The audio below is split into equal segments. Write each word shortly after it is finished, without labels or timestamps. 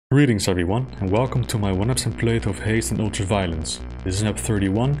Greetings everyone, and welcome to my 100% playthrough of Haste and Ultraviolence. This is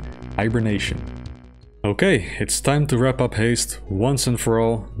MAP31, Hibernation. Okay, it's time to wrap up Haste once and for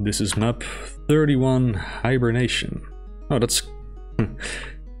all. This is MAP31, Hibernation. Oh, that's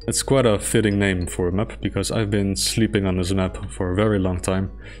quite a fitting name for a map, because I've been sleeping on this map for a very long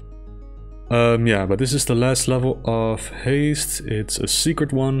time. Yeah, but this is the last level of Haste. It's a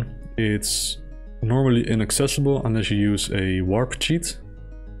secret one. It's normally inaccessible unless you use a warp cheat.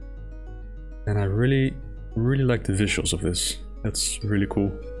 And I really like the visuals of this. That's really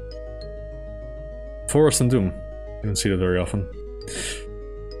cool. Forest and Doom. You don't see that very often.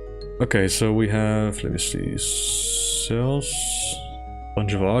 Okay, so we have, let me see, cells.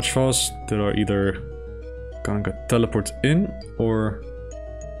 Bunch of archvals that are either gonna get teleported in or...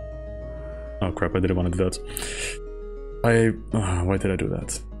 Oh crap, I didn't want to do that. Why did I do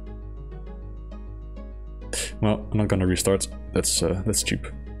that? Well, I'm not gonna restart. That's cheap.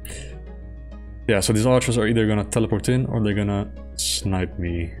 Yeah, so these archers are either gonna teleport in or they're gonna snipe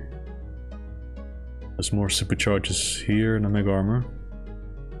me. There's more supercharges here in the mega armor.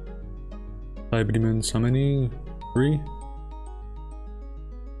 Cyber demons, how many? 3?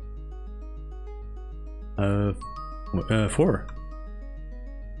 4.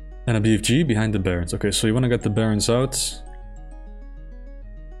 And a BFG behind the barons. Okay, so you wanna get the barons out.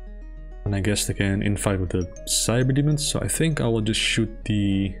 And I guess they can infight with the cyber demons, so I think I will just shoot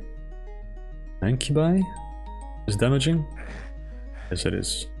the Incubi is damaging? Yes, it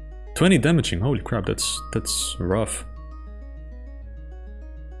is. 20 damaging, holy crap, that's rough.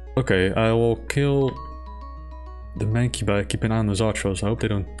 Okay, I will kill the Mancubi, keep an eye on those archers. I hope they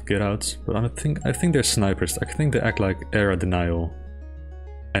don't get out. But I think they're snipers. I think they act like era denial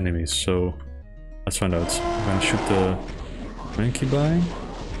enemies, so let's find out. I'm gonna shoot the Mancubi.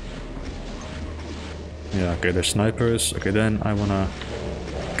 Yeah, okay, they're snipers. Okay, then I wanna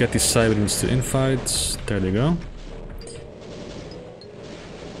get these Cyberdemons to infight. There they go.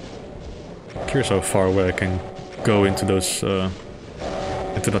 Curious how far away I can go into those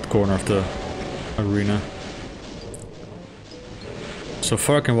into that corner of the arena. So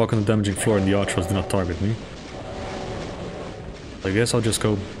far I can walk on the damaging floor and the archers do not target me. I guess I'll just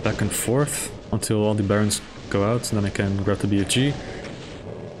go back and forth until all the barons go out, and then I can grab the BFG.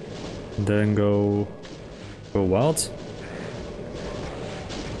 And then go wild.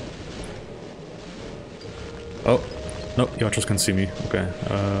 Oh, no, the archers can see me. Okay.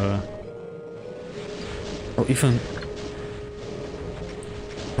 Oh, even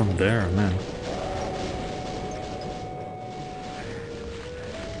from there, man.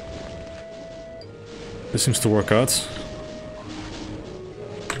 This seems to work out.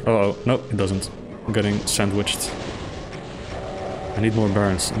 Oh, no, it doesn't. I'm getting sandwiched. I need more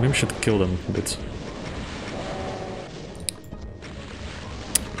barons. Maybe I should kill them a bit.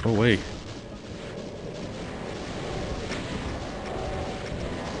 Oh, wait.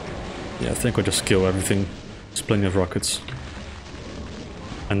 Yeah, I think I'll just kill everything. There's plenty of rockets.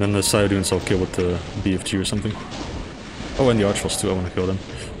 And then the Cyberdunes I'll kill with the BFG or something. Oh, and the Archvals too, I want to kill them.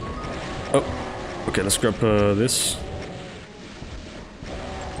 Oh, okay, let's grab this.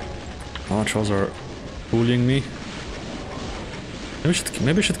 Archvals are bullying me.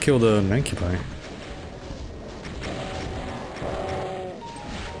 Maybe I should kill the Mancubi.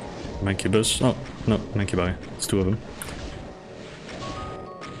 Mancubus. Oh, no, Mancubi. It's 2 of them.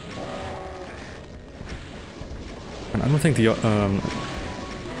 And I don't think the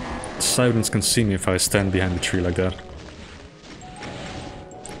Cyberdemons can see me if I stand behind the tree like that.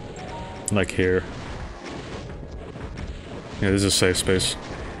 Like here. Yeah, this is a safe space.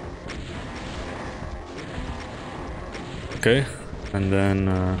 Okay, and then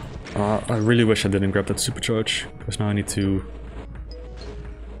I really wish I didn't grab that supercharge, because now I need to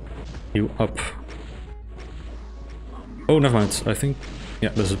heal up. Oh, never mind. I think, yeah,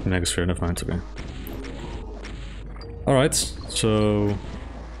 there's a megasphere. Never mind. Okay. Alright, so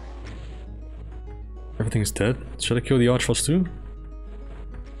everything is dead. Should I kill the Archvals too?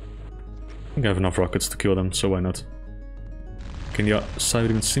 I think I have enough rockets to kill them, so why not? Can the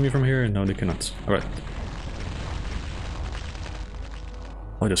Cyberdemons see me from here? No, they cannot. Alright.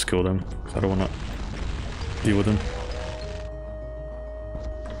 I'll just kill them, because I don't want to deal with them.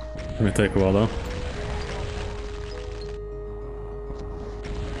 It may take a while though.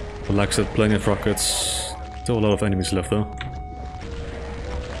 Like I said, plenty of rockets. Still a lot of enemies left though.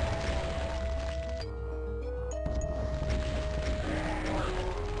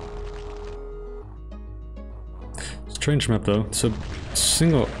 Strange map though. It's a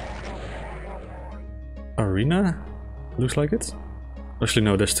single arena? Looks like it. Actually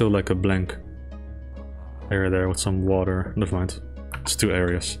no, there's still like a blank area there with some water. Never mind. It's 2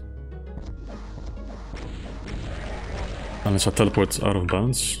 areas. Unless I teleport out of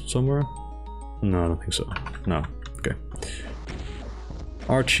bounds somewhere? No, I don't think so. No. Okay.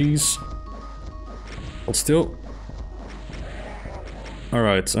 Archies. Hold still.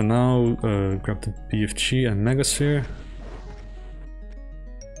 Alright, and now grab the BFG and Megasphere.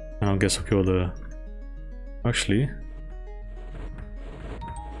 And I guess I'll kill the... Actually...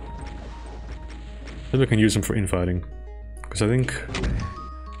 Maybe I can use them for infighting. Because I think...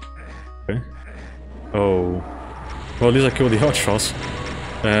 Okay. Oh... Well, at least I killed the Archfrost.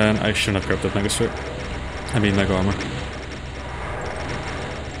 And I shouldn't have grabbed that Megasphere. I mean Mega Armor.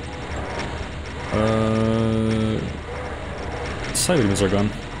 Side demons are gone.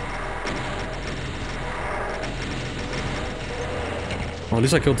 Well, at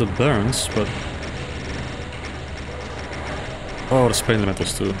least I killed the Barons, but... Oh, the Spain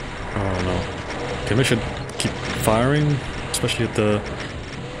Elementals too. Oh no. Okay, we should keep firing, especially at the...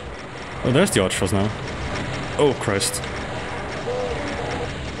 Oh, there's the Archfrost now. Oh, Christ.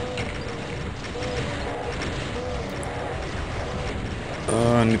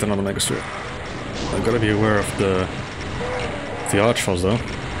 I need another Megasphere. I gotta be aware of the Archfrost though.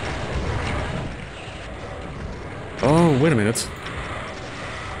 Oh, wait a minute.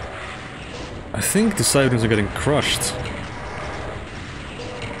 I think the Sidewings are getting crushed.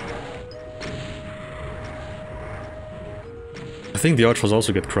 I think the Archfrost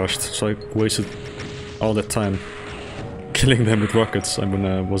also get crushed, so I wasted all that time killing them with rockets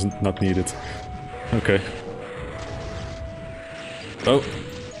when wasn't not needed. Okay. Oh.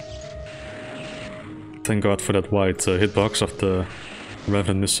 Thank God for that white hitbox of the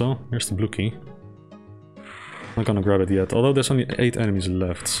Revenant missile. Here's the blue key. Not gonna grab it yet, although there's only 8 enemies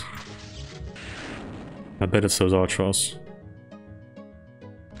left. I bet it's those Archfrosts.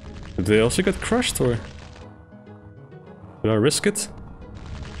 Did they also get crushed, or... Did I risk it?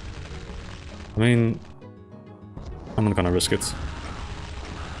 I mean... I'm not gonna risk it.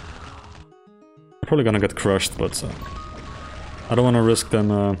 I'm probably gonna get crushed, but... I don't wanna risk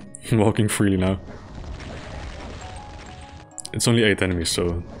them walking freely now. It's only 8 enemies,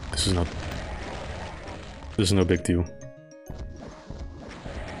 so this is not... This is no big deal.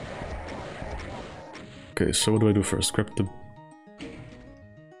 Okay, so what do I do first? Grab the...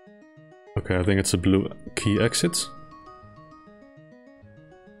 Okay, I think it's a blue key exit.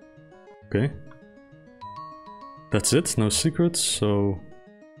 Okay. That's it, no secrets, so...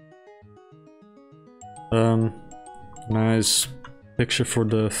 Nice picture for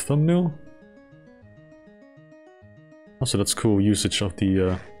the thumbnail. Also, that's cool usage of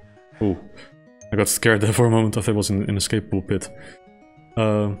the... Oh, I got scared there for a moment. I thought it was an escapable pit.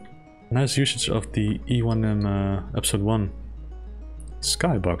 Nice usage of the E1M episode 1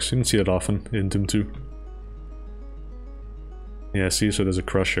 skybox. You didn't see that often in Doom 2. Yeah, see, so there's a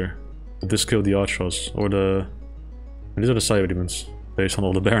crusher. But this killed the Archfrost, or the... These are the Cyber Demons, based on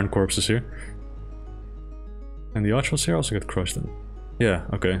all the Baron corpses here. And the Archfrost here also get crushed then. Yeah,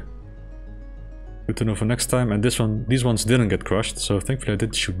 okay. Good to know for next time. And these ones didn't get crushed, so thankfully I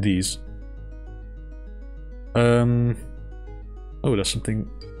did shoot these. Oh, there's something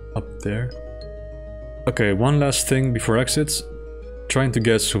up there. Okay, one last thing before exits. Trying to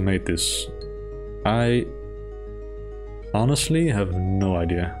guess who made this. I honestly have no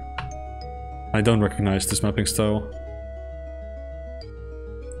idea. I don't recognize this mapping style.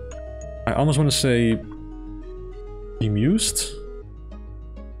 I almost want to say Bemused?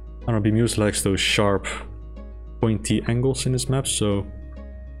 I don't know, Bemused likes those sharp, pointy angles in his map, so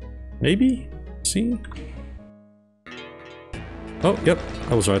maybe? See? Oh, yep,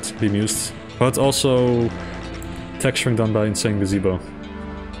 I was right, Bemused. But also texturing done by Insane Gazebo.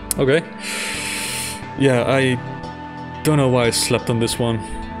 Okay. Yeah, I don't know why I slept on this one.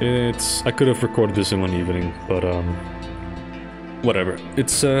 I could have recorded this in one evening, but whatever.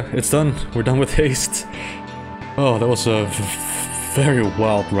 It's done. We're done with Haste. Oh, that was a very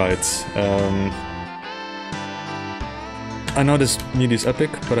wild ride. I know this media is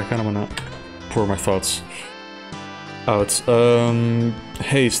epic, but I kind of wanna pour my thoughts out.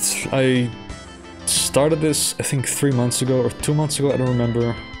 Haste. I started this, I think 3 months ago or 2 months ago, I don't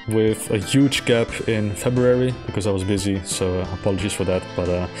remember, with a huge gap in February because I was busy, so apologies for that,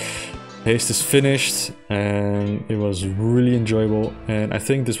 but Haste is finished and it was really enjoyable, and I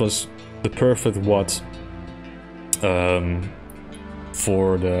think this was the perfect WAD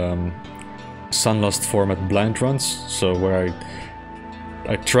for the Sunlust format blind runs, so where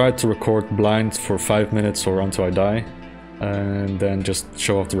I tried to record blind for 5 minutes or until I die, and then just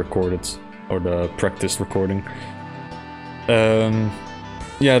show off the recorded or the practice recording.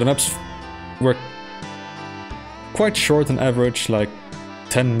 Yeah, the maps were quite short on average, like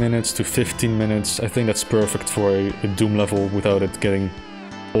 10 minutes to 15 minutes. I think that's perfect for a Doom level without it getting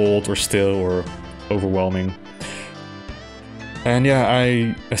old or stale or overwhelming. And yeah,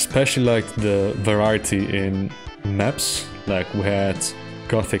 I especially liked the variety in maps. Like we had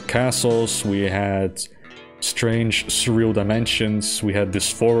gothic castles, we had strange surreal dimensions, we had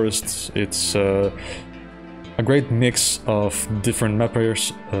this forest. It's a great mix of different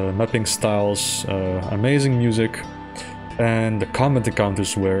mapping styles, amazing music, and the combat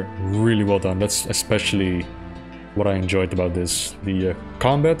encounters were really well done. That's especially what I enjoyed about this. The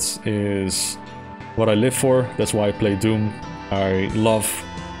combat is what I live for, that's why I play Doom. I love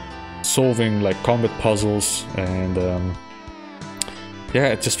solving like combat puzzles, and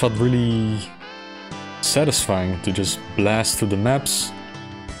yeah, it just felt really satisfying to just blast through the maps.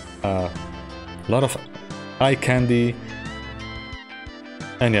 A lot of eye candy,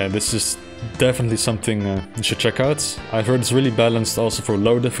 and yeah, this is definitely something you should check out. I've heard it's really balanced also for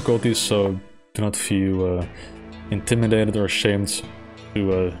low difficulties, so do not feel intimidated or ashamed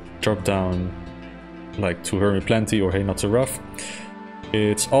to drop down like to Hurry Plenty or Hey Not So Rough.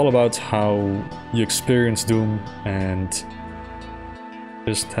 It's all about how you experience Doom and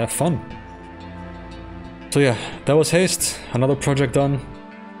just have fun. So yeah, that was Haste, another project done,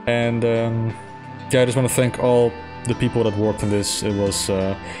 and yeah, I just want to thank all the people that worked on this. It was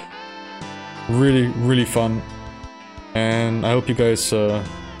really fun, and I hope you guys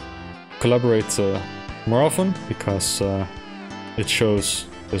collaborate more often, because it shows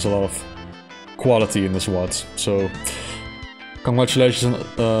there's a lot of quality in this WAD. So congratulations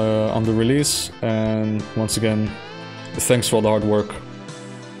on the release, and once again, thanks for all the hard work.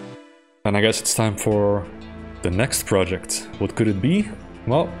 And I guess it's time for the next project. What could it be?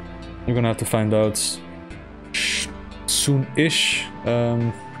 Well, you're gonna have to find out soon-ish.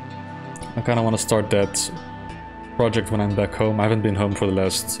 I kind of want to start that project when I'm back home. I haven't been home for the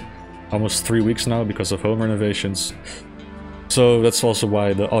last almost 3 weeks now because of home renovations. So that's also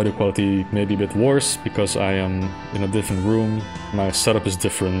why the audio quality may be a bit worse, because I am in a different room, my setup is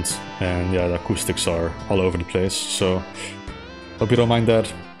different, and yeah, the acoustics are all over the place. So hope you don't mind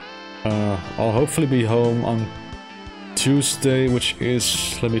that. I'll hopefully be home on Tuesday, which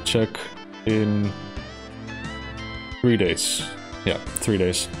is, let me check, in 3 days. Yeah, 3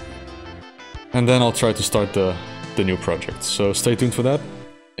 days. And then I'll try to start the new project. So stay tuned for that.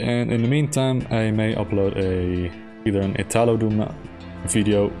 And in the meantime, I may upload either an Italo Doom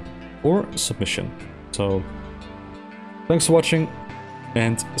video or submission. So thanks for watching,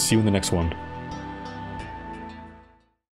 and see you in the next one.